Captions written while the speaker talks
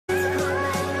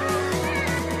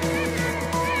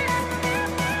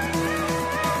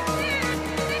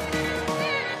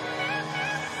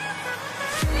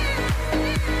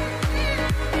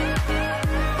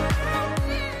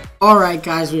Alright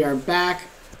guys, we are back.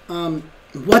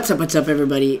 What's up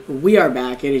everybody? We are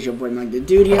back. It is your boy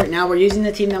Mugthadude here. Now we're using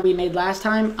the team that we made last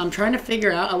time. I'm trying to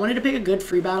figure out, I wanted to pick a good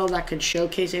free battle that could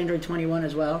showcase Android 21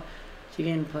 as well. So you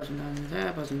gain plus 1,000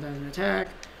 attack, plus 1,000 attack.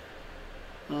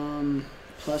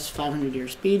 Plus 500 year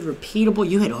speed, repeatable,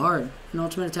 you hit hard. An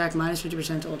ultimate attack, minus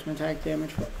 50% to ultimate attack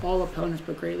damage for all opponents,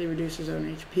 but greatly reduces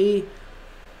own HP.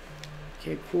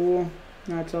 Okay, cool.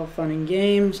 That's all fun and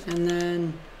games. And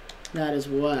then that as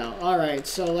well. Alright,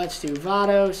 so let's do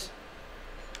Vados.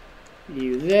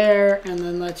 You there. And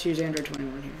then let's use Android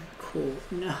 21 here. Cool.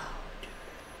 No, dude.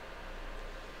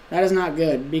 That is not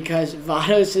good because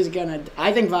Vados is gonna...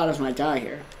 I think Vados might die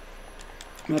here.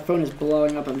 My phone is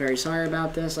blowing up. I'm very sorry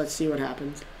about this. Let's see what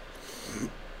happens.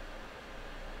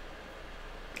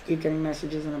 Keep getting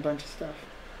messages and a bunch of stuff.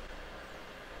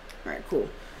 Alright, cool.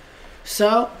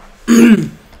 So,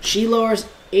 she lowers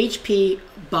HP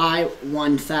by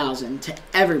 1,000 to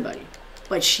everybody.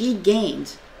 But she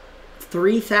gains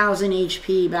 3,000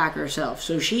 HP back herself.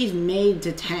 So she's made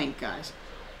to tank, guys.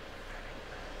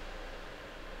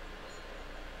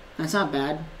 That's not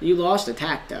bad. You lost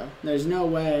attack, though. There's no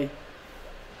way.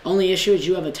 Only issue is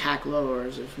you have attack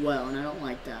lowers as well, and I don't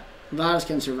like that. Vados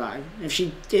can survive. If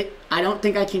she did, I don't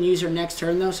think I can use her next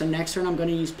turn, though. So next turn I'm going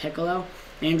to use Piccolo,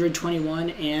 Android 21,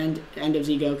 and End of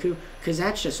GOKU, because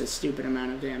that's just a stupid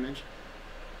amount of damage.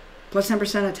 Plus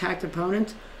 10% attacked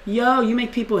opponents. Yo, you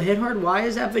make people hit hard? Why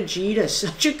is that Vegeta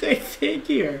such a good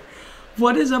figure?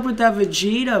 What is up with that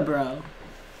Vegeta, bro?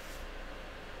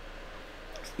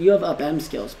 You have up M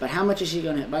skills, but how much is she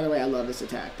going to hit? By the way, I love this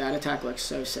attack. That attack looks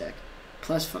so sick.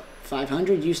 Plus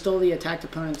 500, you stole the attacked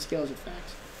opponent's skills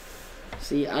effects.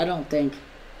 See, I don't think...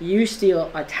 You steal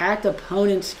attacked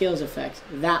opponent's skills effects.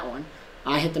 That one.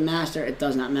 I hit the master, it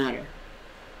does not matter.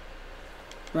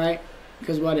 Right?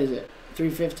 Because what is it?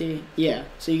 350? Yeah.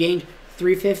 So you gained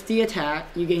 350 attack.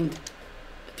 You gained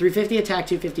 350 attack,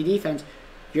 250 defense.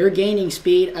 You're gaining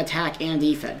speed, attack, and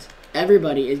defense.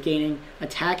 Everybody is gaining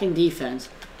attack and defense.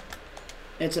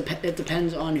 It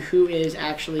depends on who is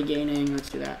actually gaining. Let's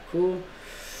do that. Cool.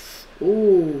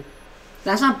 Ooh.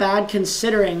 That's not bad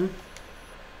considering...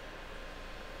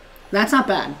 That's not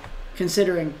bad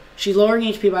considering she's lowering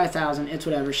HP by 1,000. It's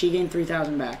whatever. She gained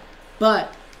 3,000 back.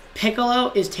 But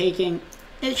Piccolo is taking...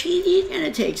 He's going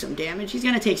to take some damage. He's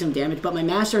going to take some damage. But my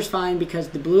Master's fine because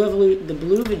the blue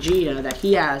Vegeta that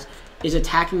he has is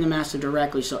attacking the Master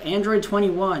directly. So Android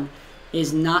 21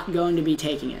 is not going to be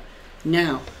taking it.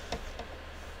 Now...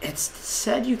 It's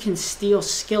said you can steal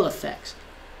skill effects.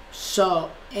 So,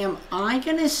 am I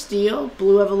going to steal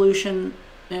Blue Evolution?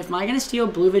 Am I going to steal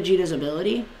Blue Vegeta's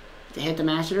ability to hit the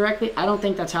Master directly? I don't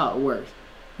think that's how it works.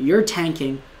 You're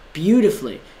tanking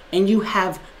beautifully, and you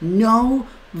have no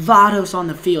Vados on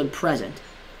the field present.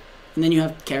 And then you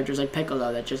have characters like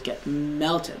Piccolo that just get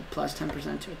melted, plus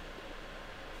 10% to it.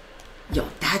 Yo,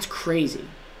 that's crazy.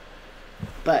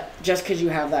 But just because you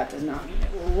have that does not mean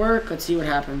it will work. Let's see what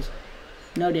happens.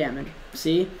 No damage.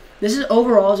 See? This is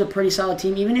overall is a pretty solid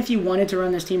team. Even if you wanted to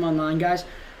run this team online, guys,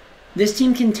 this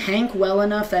team can tank well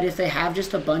enough that if they have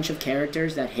just a bunch of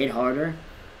characters that hit harder,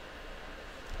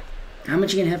 how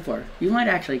much you can hit for? You might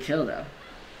actually kill, though.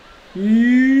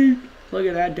 Yeet! Look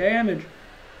at that damage.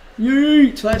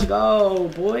 Yeet! Let's go,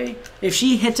 boy. If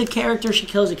she hits a character, she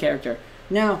kills a character.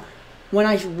 Now, when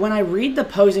I read the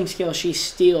posing skill, she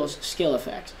steals skill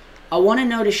effects. I want to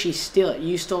notice you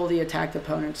stole the attacked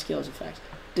opponent's skills effects.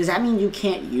 Does that mean you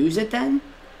can't use it then?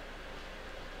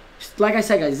 Like I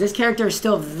said, guys, this character is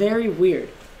still very weird.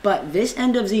 But this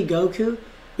End of GOKU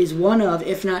is one of,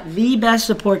 if not the best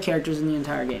support characters in the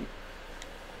entire game.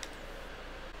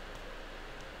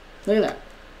 Look at that.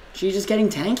 She's just getting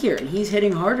tankier and he's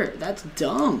hitting harder. That's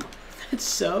dumb. That's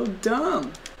so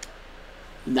dumb.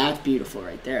 That's beautiful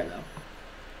right there, though.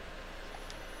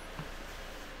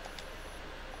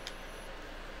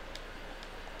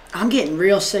 I'm getting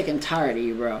real sick and tired of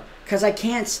you, bro. Because I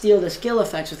can't steal the skill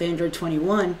effects with Android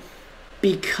 21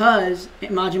 because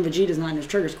Majin Vegeta's not in his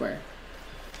trigger square.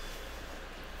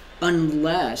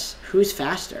 Unless, who's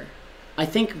faster? I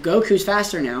think Goku's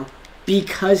faster now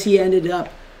because he ended up...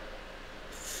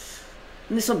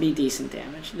 This will be decent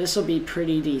damage. This will be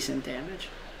pretty decent damage.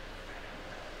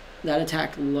 That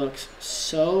attack looks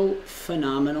so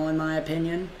phenomenal in my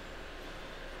opinion.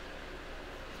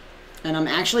 And I'm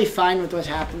actually fine with what's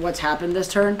happened this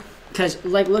turn. Because,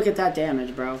 like, look at that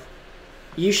damage, bro.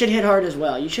 You should hit hard as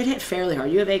well. You should hit fairly hard.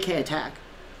 You have 8k attack.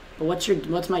 But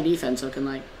what's my defense looking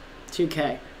like?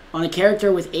 2k. On a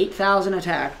character with 8,000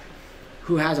 attack,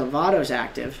 who has a Vados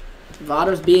active,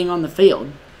 Vados being on the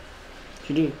field,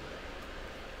 GG.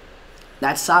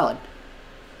 That's solid.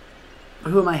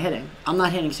 Who am I hitting? I'm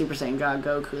not hitting Super Saiyan God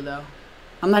Goku, though.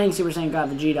 I'm not hitting Super Saiyan God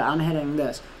Vegeta. I'm hitting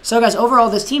this. So, guys, overall,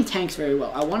 this team tanks very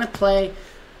well. I want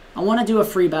to do a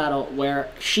free battle where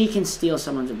she can steal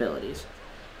someone's abilities.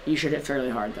 You should hit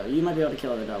fairly hard, though. You might be able to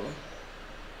kill the double.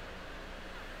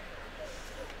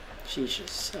 She's just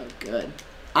so good.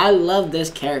 I love this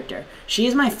character. She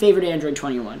is my favorite Android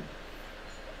 21.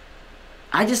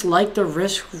 I just like the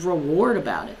risk-reward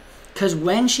about it. Because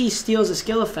when she steals a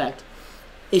skill effect,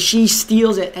 she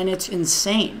steals it and it's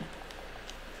insane.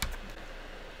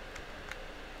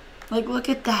 Like, look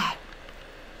at that.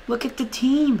 Look at the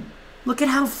team. Look at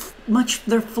how much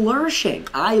they're flourishing.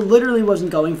 I literally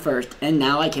wasn't going first, and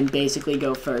now I can basically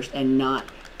go first and not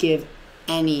give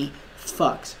any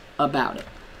fucks about it.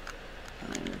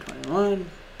 21.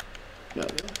 Go.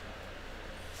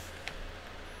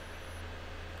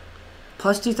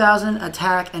 Plus 2,000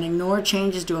 attack and ignore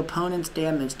changes to opponent's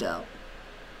damage dealt.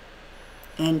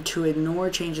 And to ignore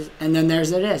changes, and then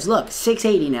there's it is. Look,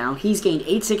 680 now. He's gained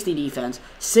 860 defense,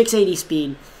 680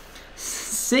 speed,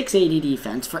 680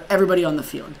 defense for everybody on the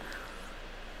field.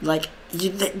 Like,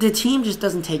 the team just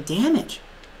doesn't take damage.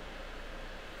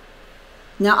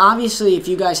 Now, obviously, if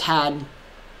you guys had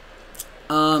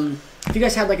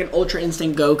like an Ultra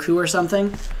Instinct Goku or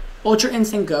something, Ultra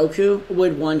Instinct Goku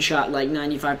would one-shot like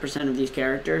 95% of these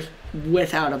characters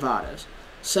without Avados.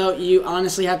 So you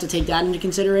honestly have to take that into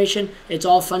consideration. It's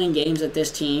all fun and games that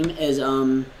this team is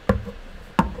super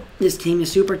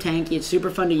tanky. It's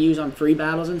super fun to use on free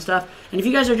battles and stuff. And if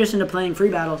you guys are just into playing free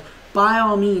battles, by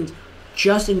all means,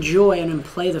 just enjoy and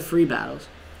play the free battles.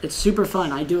 It's super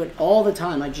fun. I do it all the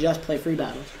time. I just play free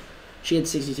battles. She had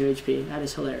 62 HP. That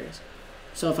is hilarious.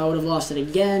 So if I would have lost it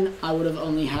again, I would have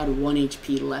only had 1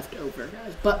 HP left over,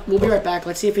 guys. But we'll be right back.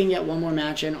 Let's see if we can get one more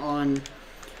match in on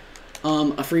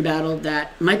a free battle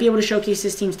that might be able to showcase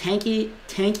this team's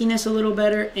tankiness a little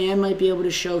better and might be able to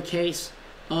showcase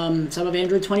some of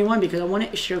Android 21 because I want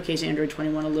to showcase Android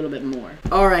 21 a little bit more.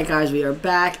 Alright guys, we are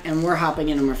back and we're hopping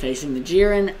in and we're facing the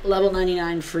Jiren level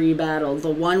 99 free battle. The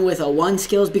one with a 1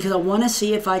 skills because I want to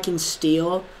see if I can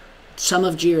steal some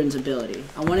of Jiren's ability.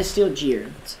 I want to steal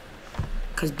Jiren's.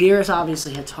 Because Beerus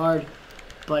obviously hits hard,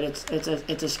 but it's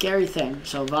a scary thing.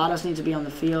 So Vados needs to be on the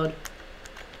field.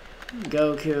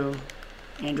 Goku,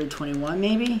 Android 21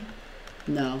 maybe?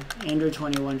 No, Android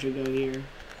 21 should go here.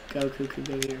 Goku could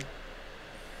go here.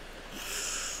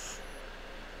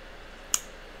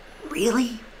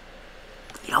 Really?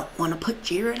 You don't want to put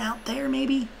Jiren out there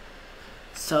maybe?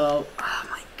 So, oh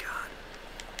my god.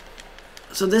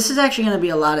 So this is actually going to be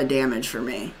a lot of damage for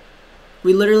me.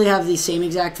 We literally have the same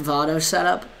exact Vados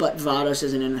setup, but Vados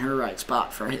isn't in her right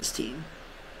spot for his team.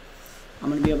 I'm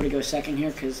going to be able to go second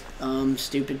here because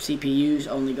stupid CPUs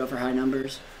only go for high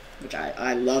numbers, which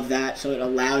I love that. So it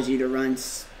allows you to run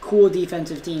cool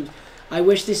defensive teams. I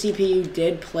wish the CPU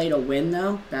did play to win,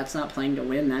 though. That's not playing to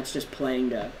win. That's just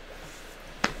playing to...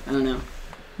 I don't know.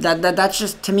 That's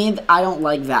just... To me, I don't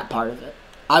like that part of it.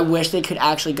 I wish they could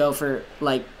actually go for,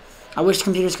 like... I wish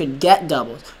computers could get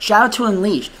doubles. Shout out to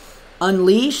Unleashed.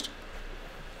 Unleashed,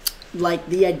 like,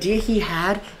 the idea he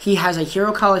has a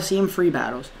Hero Coliseum free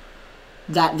battles.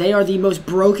 That they are the most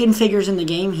broken figures in the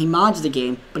game. He mods the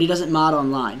game, but he doesn't mod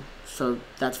online. So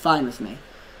that's fine with me.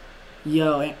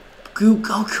 Yo,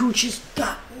 Goku just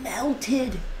got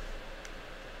melted.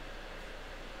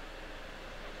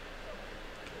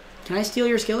 Can I steal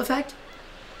your skill effect?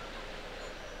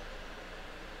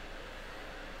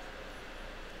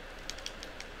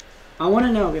 I want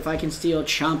to know if I can steal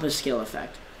Champa's skill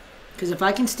effect. Because if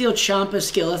I can steal Champa's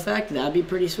skill effect, that'd be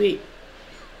pretty sweet.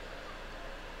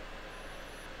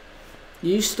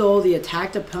 You stole the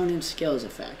attacked opponent's skills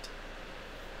effect.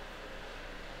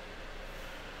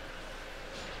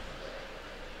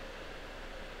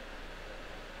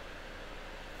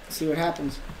 Let's see what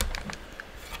happens.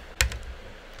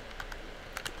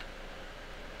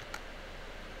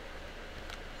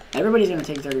 Everybody's going to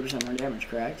take 30% more damage,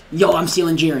 correct? Yo, I'm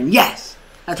stealing Jiren. Yes!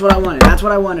 That's what I wanted. That's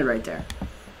what I wanted right there.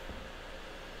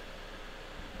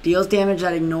 Deals damage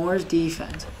that ignores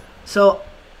defense. So,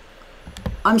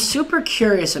 I'm super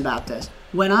curious about this.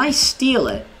 When I steal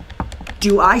it,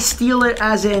 do I steal it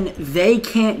as in they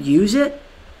can't use it?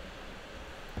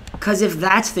 Because if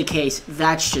that's the case,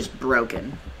 that's just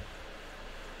broken.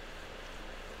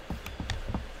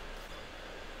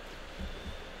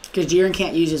 Because Jiren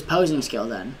can't use his posing skill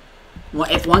then. Well,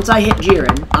 if once I hit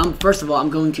Jiren, first of all, I'm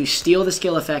going to steal the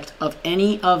skill effect of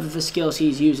any of the skills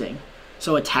he's using.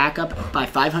 So attack up by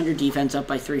 500, defense up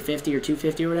by 350 or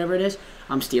 250 or whatever it is.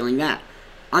 I'm stealing that.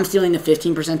 I'm stealing the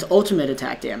 15% ultimate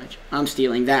attack damage. I'm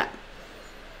stealing that.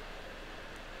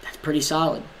 That's pretty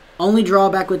solid. Only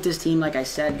drawback with this team, like I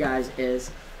said, guys, is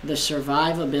the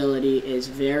survivability is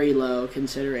very low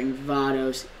considering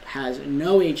Vados has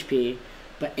no HP,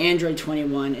 but Android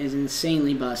 21 is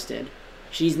insanely busted.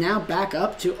 She's now back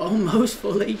up to almost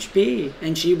full HP,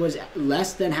 and she was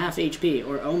less than half HP,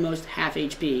 or almost half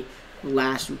HP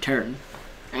last turn,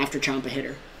 after Champa hit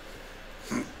her.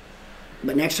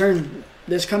 But next turn,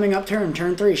 this coming up turn,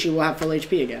 turn 3, she will have full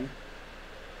HP again.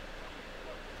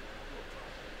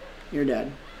 You're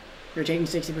dead. You're taking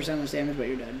 60% less damage, but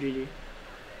you're dead. GG.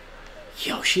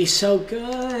 Yo, she's so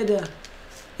good.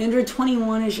 Android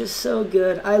 21 is just so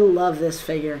good. I love this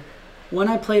figure. When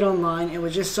I played online, it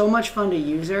was just so much fun to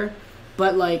use her.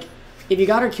 But, like, if you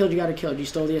got her killed, you got her killed. You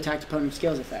stole the attacked opponent's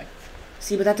skills effect.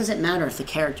 See, but that doesn't matter if the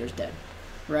character's dead,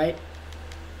 right?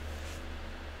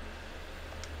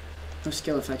 No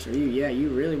skill effects are you. Yeah, you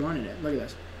really wanted it. Look at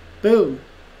this. Boom.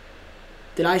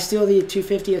 Did I steal the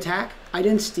 250 attack? I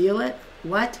didn't steal it?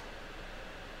 What?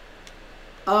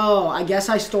 Oh, I guess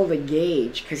I stole the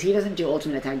gauge, because he doesn't do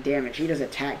ultimate attack damage. He does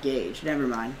attack gauge. Never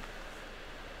mind.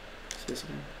 Let's do this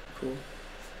again. Cool.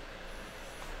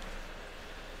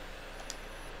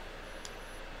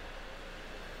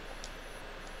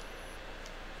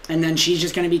 And then she's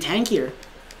just going to be tankier.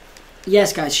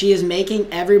 Yes, guys, she is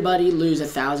making everybody lose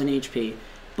 1,000 HP.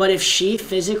 But if she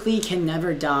physically can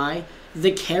never die,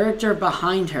 the character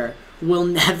behind her will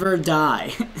never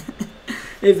die.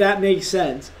 If that makes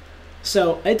sense.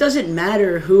 So it doesn't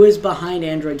matter who is behind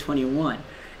Android 21.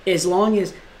 As long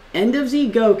as End of Z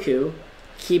GOKU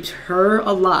keeps her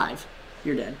alive.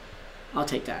 You're dead. I'll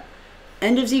take that.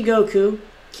 End of Z GOKU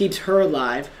keeps her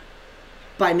alive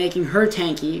by making her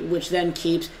tanky, which then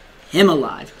keeps him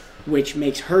alive, which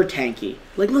makes her tanky.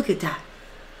 Like, look at that.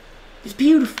 It's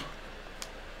beautiful.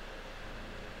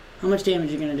 How much damage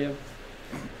are you going to do?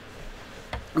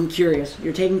 I'm curious.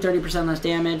 You're taking 30% less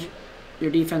damage.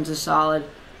 Your defense is solid.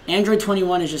 Android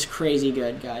 21 is just crazy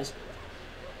good, guys.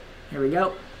 Here we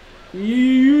go.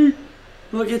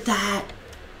 Look at that.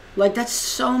 Like, that's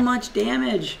so much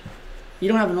damage. You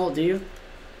don't have an ult, do you?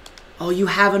 Oh, you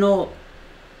have an ult.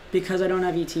 Because I don't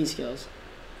have ET skills.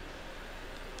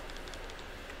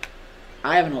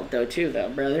 I have an ult, though, too, though,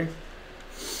 brother.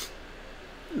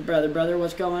 Brother,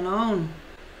 what's going on?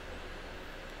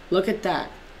 Look at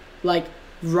that. Like,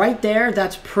 right there,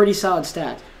 that's pretty solid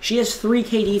stats. She has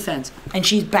 3k defense, and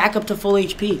she's back up to full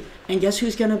HP. And guess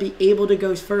who's going to be able to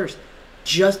go first?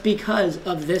 Just because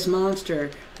of this monster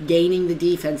gaining the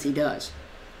defense he does.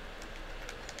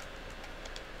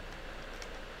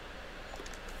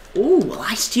 Ooh, will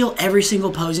I steal every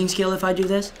single posing skill if I do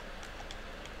this?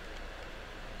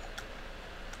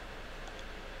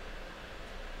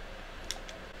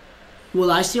 Will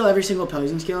I steal every single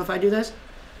posing skill if I do this?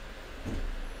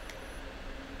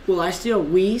 Will I steal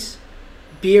Whis,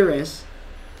 Beerus,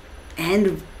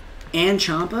 and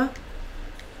Champa?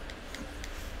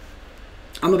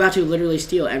 I'm about to literally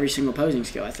steal every single posing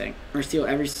skill, I think. Or steal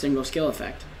every single skill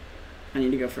effect. I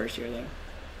need to go first here, though.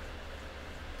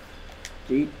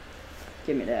 Dude,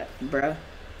 give me that, bruh.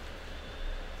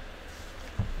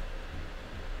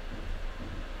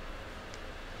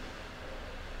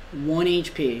 One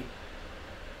HP.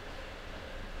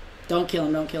 Don't kill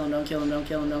him, don't kill him, don't kill him, don't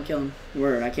kill him, don't kill him.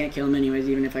 Word, I can't kill him anyways,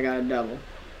 even if I got a double.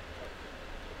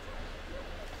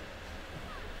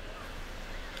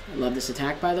 I love this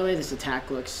attack, by the way. This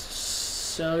attack looks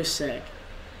so sick.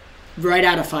 Right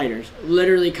out of Fighters.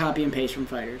 Literally copy and paste from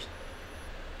Fighters.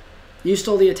 You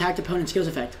stole the attacked opponent skills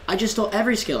effect. I just stole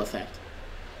every skill effect.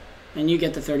 And you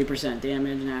get the 30%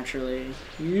 damage naturally.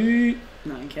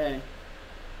 9k.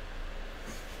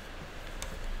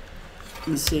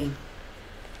 Let's see.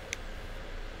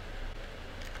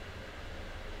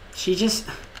 She just...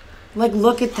 Like,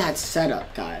 look at that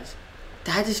setup, guys.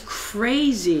 That is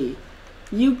crazy.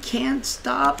 You can't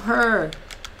stop her.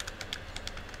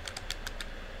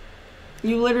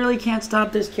 You literally can't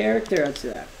stop this character. That's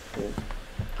that. Cool.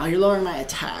 Oh, you're lowering my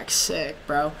attack. Sick,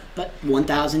 bro. But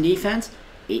 1,000 defense,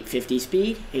 850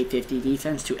 speed, 850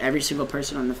 defense to every single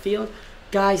person on the field.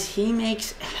 Guys, he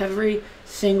makes every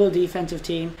single defensive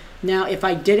team. Now, if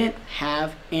I didn't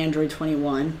have Android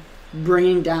 21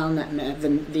 bringing down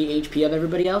the HP of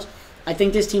everybody else, I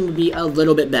think this team would be a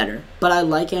little bit better. But I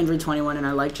like Android 21, and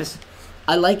I like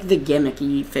the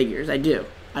gimmicky figures. I do.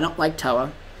 I don't like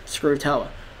Toa. Screw Toa.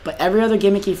 But every other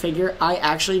gimmicky figure, I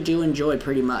actually do enjoy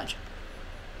pretty much.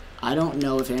 I don't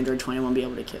know if Android 21 will be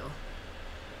able to kill.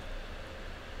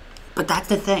 But that's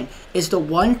the thing. Is the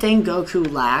one thing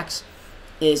Goku lacks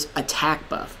is attack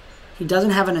buff. He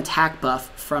doesn't have an attack buff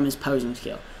from his posing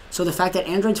skill. So the fact that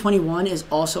Android 21 is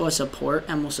also a support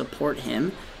and will support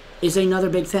him is another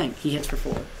big thing. He hits for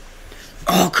 4.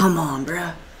 Oh, come on,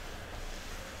 bruh.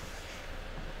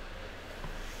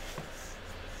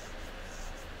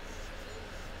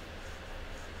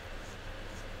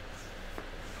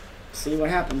 See what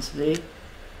happens, see?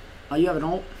 Oh, you have an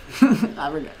ult? I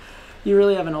forgot. You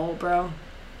really have an ult, bro?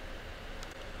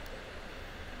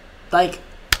 Like,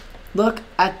 look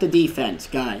at the defense,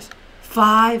 guys.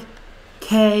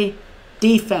 5K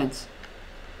defense.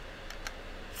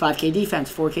 5K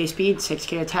defense, 4K speed,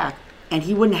 6K attack. And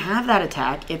he wouldn't have that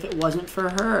attack if it wasn't for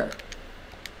her.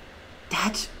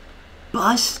 That's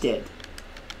busted.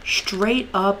 Straight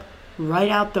up, right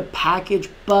out the package,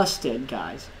 busted,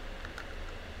 guys.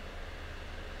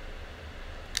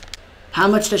 How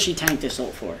much does she tank this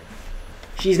ult for?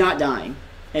 She's not dying.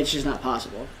 It's just not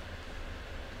possible.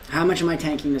 How much am I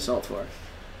tanking this ult for?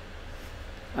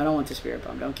 I don't want the spirit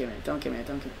bomb. Don't give me it. Don't give me it.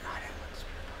 Don't give me it. I don't want the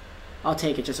spirit bomb. I'll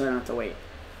take it just so I don't have to wait.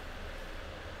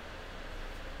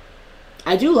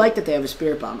 I do like that they have a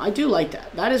spirit bomb. I do like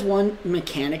that. That is one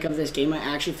mechanic of this game I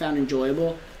actually found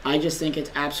enjoyable. I just think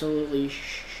it's absolutely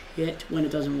shit when it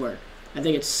doesn't work. I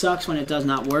think it sucks when it does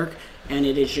not work, and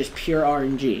it is just pure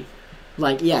RNG.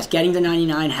 Like, yes, getting the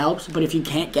 99 helps, but if you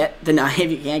can't get the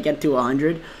if you can't get to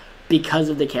 100 because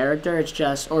of the character, it's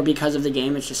just, or because of the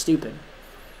game, it's just stupid.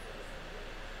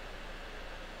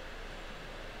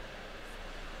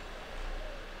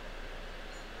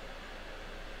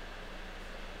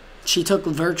 She took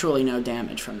virtually no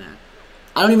damage from that.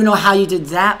 I don't even know how you did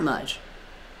that much.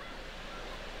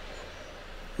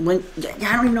 I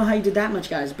don't even know how you did that much,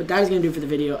 guys. But that is going to do it for the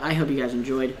video. I hope you guys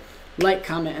enjoyed. Like,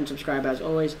 comment, and subscribe as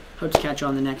always. Hope to catch you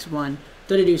on the next one.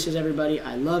 Deuces, everybody.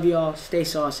 I love y'all. Stay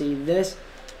saucy.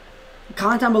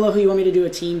 Comment down below who you want me to do a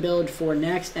team build for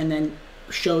next, and then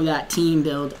show that team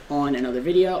build on another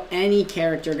video. Any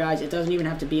character, guys. It doesn't even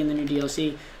have to be in the new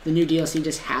DLC. The new DLC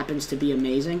just happens to be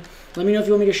amazing. Let me know if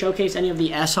you want me to showcase any of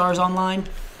the SRs online.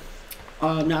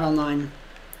 Not online.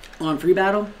 On free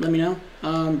battle. Let me know.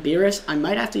 Beerus. I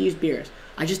might have to use Beerus.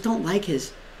 I just don't like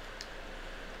his...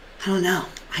 I don't know.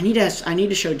 I need to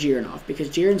show Jiren off because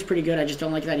Jiren's pretty good. I just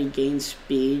don't like that he gains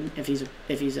speed if he's a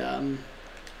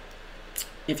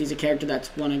character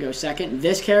that's want to go second.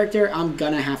 This character I'm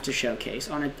gonna have to showcase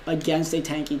on against a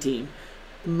tanky team.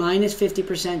 Minus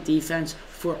 50% defense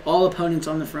for all opponents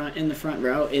on the front in the front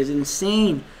row is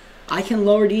insane. I can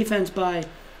lower defense by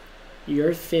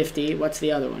you're 50. What's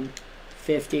the other one?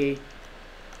 50.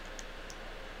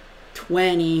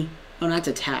 20. Oh, no, that's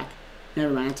attack.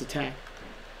 Never mind, that's attack.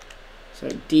 So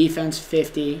defense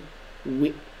 50.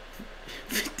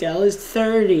 Fidel is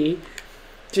 30.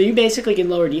 So you basically can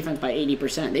lower defense by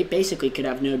 80%. They basically could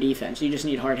have no defense. You just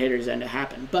need hard hitters then to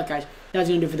happen. But guys, that's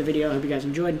going to do it for the video. I hope you guys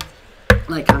enjoyed.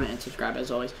 Like, comment, and subscribe as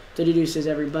always. Deuces,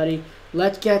 everybody.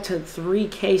 Let's get to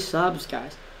 3K subs,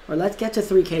 guys. Or let's get to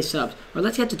 3K subs. Or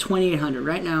let's get to 2,800.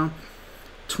 Right now,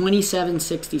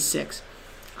 2766.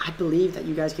 I believe that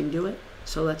you guys can do it.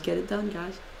 So let's get it done,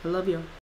 guys. I love you.